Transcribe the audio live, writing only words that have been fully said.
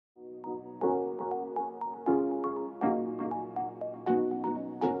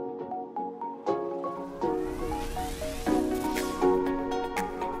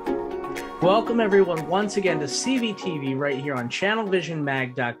Welcome everyone once again to CVTV right here on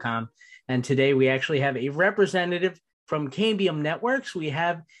channelvisionmag.com. And today we actually have a representative from Cambium Networks. We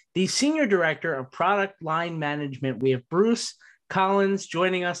have the Senior Director of Product Line Management. We have Bruce Collins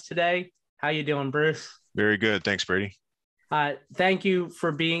joining us today. How you doing, Bruce? Very good. Thanks, Brady. Thank you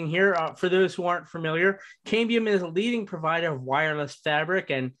for being here. For those who aren't familiar, Cambium is a leading provider of wireless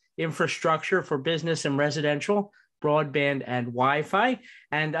fabric and infrastructure for business and residential, broadband and Wi-Fi.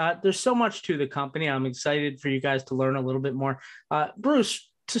 And there's so much to the company. I'm excited for you guys to learn a little bit more. Bruce,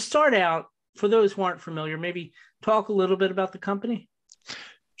 to start out, for those who aren't familiar, maybe talk a little bit about the company.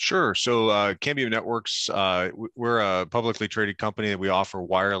 Sure. So Cambium Networks, we're a publicly traded company that we offer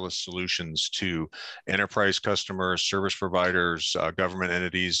wireless solutions to enterprise customers, service providers, government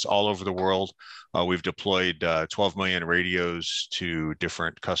entities all over the world. We've deployed 12 million radios to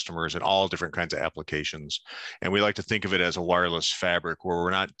different customers in all different kinds of applications. And we like to think of it as a wireless fabric where we're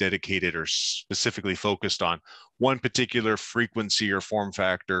not dedicated or specifically focused on one particular frequency or form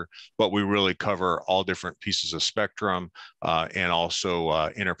factor, but we really cover all different pieces of spectrum and also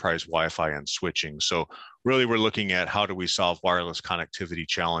enterprise Wi-Fi and switching. So really, we're looking at how do we solve wireless connectivity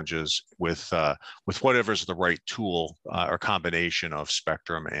challenges with whatever's the right tool or combination of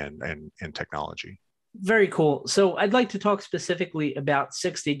spectrum and technology. Very cool. So I'd like to talk specifically about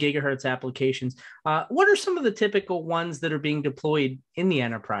 60 gigahertz applications. What are some of the typical ones that are being deployed in the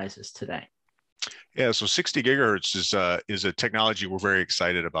enterprises today? Yeah, so 60 gigahertz is a technology we're very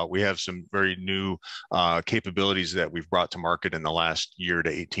excited about. We have some very new capabilities that we've brought to market in the last year to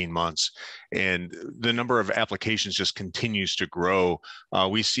 18 months. And the number of applications just continues to grow.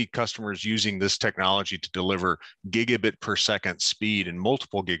 We see customers using this technology to deliver gigabit per second speed and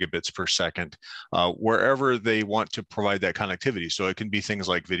multiple gigabits per second wherever they want to provide that connectivity. So it can be things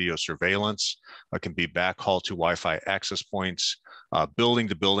like video surveillance, it can be backhaul to Wi-Fi access points, building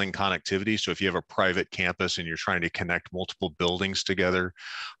to building connectivity. So if you have a private campus and you're trying to connect multiple buildings together,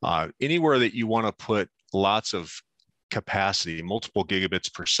 anywhere that you want to put lots of capacity, multiple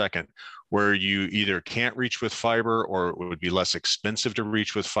gigabits per second, where you either can't reach with fiber or it would be less expensive to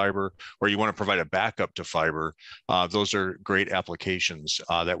reach with fiber, or you want to provide a backup to fiber, those are great applications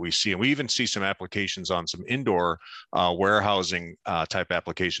that we see. And we even see some applications on some indoor warehousing type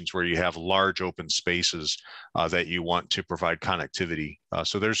applications where you have large open spaces that you want to provide connectivity.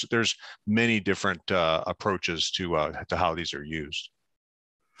 So there's many different approaches to how these are used.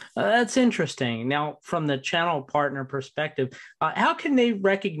 That's interesting. Now, from the channel partner perspective, how can they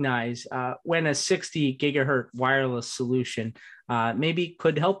recognize when a 60 gigahertz wireless solution maybe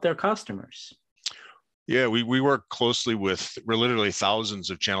could help their customers? Yeah, we work closely with literally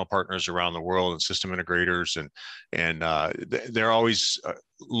thousands of channel partners around the world and system integrators, and they're always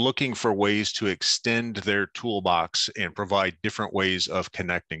looking for ways to extend their toolbox and provide different ways of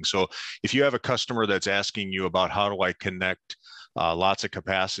connecting. So if you have a customer that's asking you about how do I connect lots of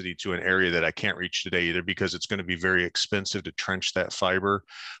capacity to an area that I can't reach today, either because it's going to be very expensive to trench that fiber,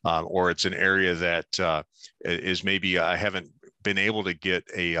 or it's an area that is maybe I haven't been able to get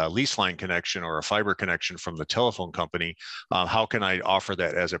a lease line connection or a fiber connection from the telephone company. How can I offer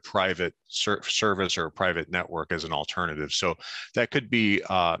that as a private service or a private network as an alternative? So that could be,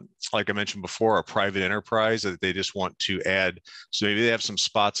 like I mentioned before, a private enterprise that they just want to add. So maybe they have some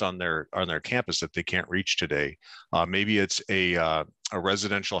spots on their campus that they can't reach today. Maybe it's a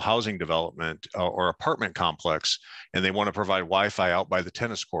residential housing development or apartment complex, and they want to provide Wi-Fi out by the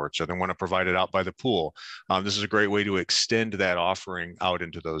tennis courts, or they want to provide it out by the pool. This is a great way to extend that offering out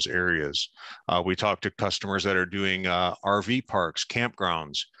into those areas. We talk to customers that are doing RV parks,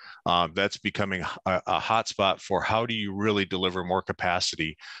 campgrounds. That's becoming a hotspot for how do you really deliver more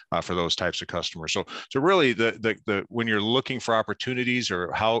capacity for those types of customers. So really, when you're looking for opportunities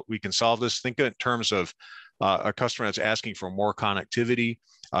or how we can solve this, think in terms of a customer that's asking for more connectivity,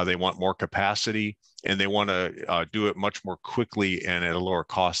 they want more capacity, and they want to do it much more quickly and at a lower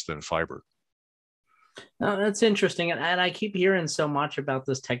cost than fiber. That's interesting, and I keep hearing so much about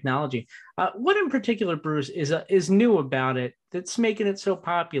this technology. What in particular, Bruce, is new about it that's making it so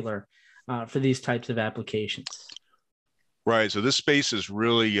popular for these types of applications? Right. So this space has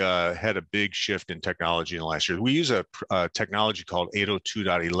really had a big shift in technology in the last year. We use a technology called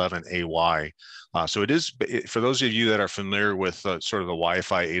 802.11ay. So it is, for those of you that are familiar with sort of the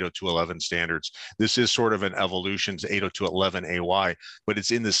Wi-Fi 802.11 standards, this is sort of an evolution to 802.11ay, but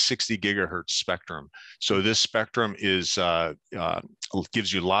it's in the 60 gigahertz spectrum. So this spectrum is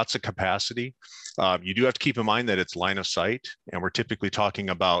gives you lots of capacity. You do have to keep in mind that it's line of sight, and we're typically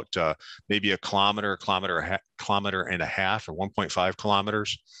talking about maybe a kilometer and a half, or 1.5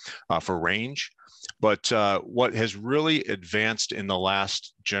 kilometers for range. But what has really advanced in the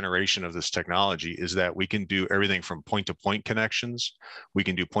last generation of this technology is that we can do everything from point-to-point connections. We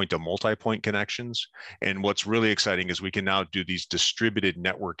can do point-to-multi-point connections. And what's really exciting is we can now do these distributed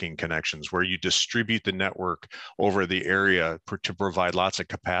networking connections where you distribute the network over the area to provide lots of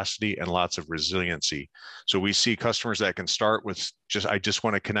capacity and lots of resiliency. So we see customers that can start with I just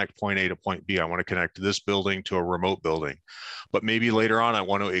want to connect point A to point B. I want to connect this building to a remote building. But maybe later on, I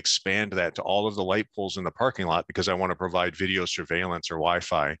want to expand that to all of the light poles in the parking lot because I want to provide video surveillance or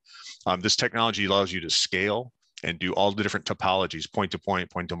Wi-Fi. This technology allows you to scale and do all the different topologies, point to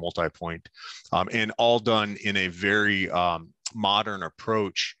point, point to multi-point, and all done in a very modern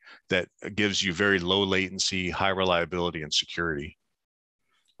approach that gives you very low latency, high reliability, and security.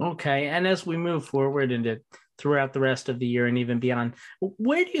 Okay. And as we move forward into throughout the rest of the year and even beyond,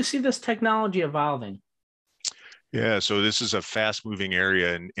 where do you see this technology evolving? Yeah, so this is a fast moving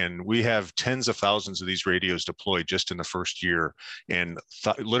area, and we have tens of thousands of these radios deployed just in the first year, and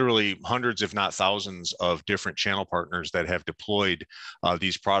literally hundreds, if not thousands, of different channel partners that have deployed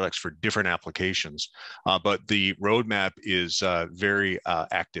these products for different applications. But the roadmap is very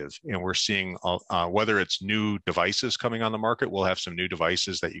active, and we're seeing whether it's new devices coming on the market, we'll have some new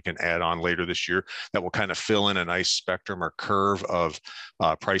devices that you can add on later this year that will kind of fill in a nice spectrum or curve of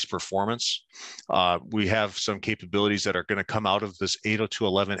price performance. We have some capabilities that are going to come out of this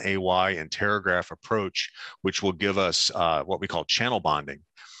 802.11ay and Teragraph approach, which will give us what we call channel bonding.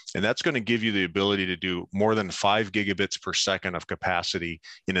 And that's going to give you the ability to do more than 5 gigabits per second of capacity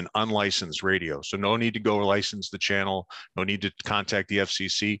in an unlicensed radio. So no need to go license the channel, no need to contact the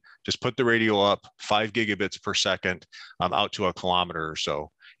FCC. Just put the radio up 5 gigabits per second out to a kilometer or so.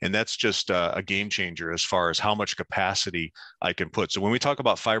 And that's just a game changer as far as how much capacity I can put. So when we talk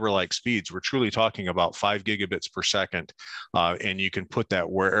about fiber-like speeds, we're truly talking about 5 gigabits per second, and you can put that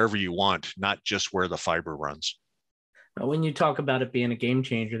wherever you want, not just where the fiber runs. When you talk about it being a game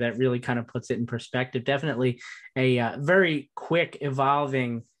changer, that really kind of puts it in perspective. Definitely a very quick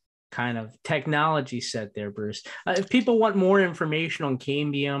evolving kind of technology set there, Bruce. If people want more information on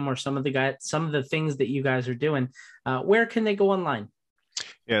Cambium or some of the things that you guys are doing, where can they go online?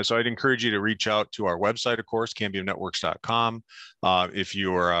 Yeah, so I'd encourage you to reach out to our website, of course, cambiumnetworks.com. If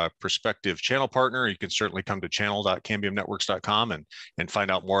you're a prospective channel partner, you can certainly come to channel.cambiumnetworks.com and find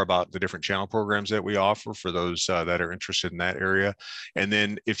out more about the different channel programs that we offer for those that are interested in that area. And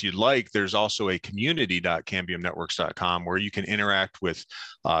then if you'd like, there's also a community.cambiumnetworks.com where you can interact with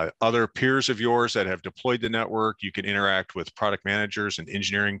other peers of yours that have deployed the network. You can interact with product managers and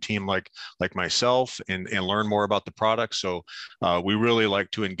engineering team like myself and learn more about the product. So we really like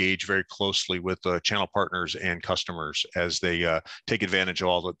to engage very closely with channel partners and customers as they take advantage of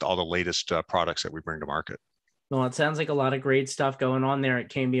all the latest products that we bring to market. Well, it sounds like a lot of great stuff going on there at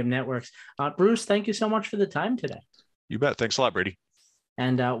Cambium Networks. Bruce, thank you so much for the time today. You bet. Thanks a lot, Brady.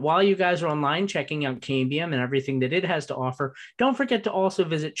 And while you guys are online checking out Cambium and everything that it has to offer, don't forget to also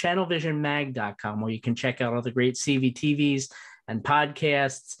visit channelvisionmag.com, where you can check out all the great CVTVs and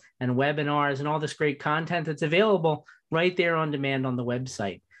podcasts and webinars and all this great content that's available right there on demand on the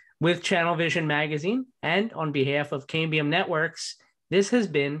website. With Channel Vision Magazine and on behalf of Cambium Networks, this has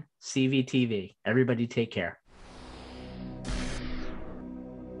been CVTV. Everybody take care.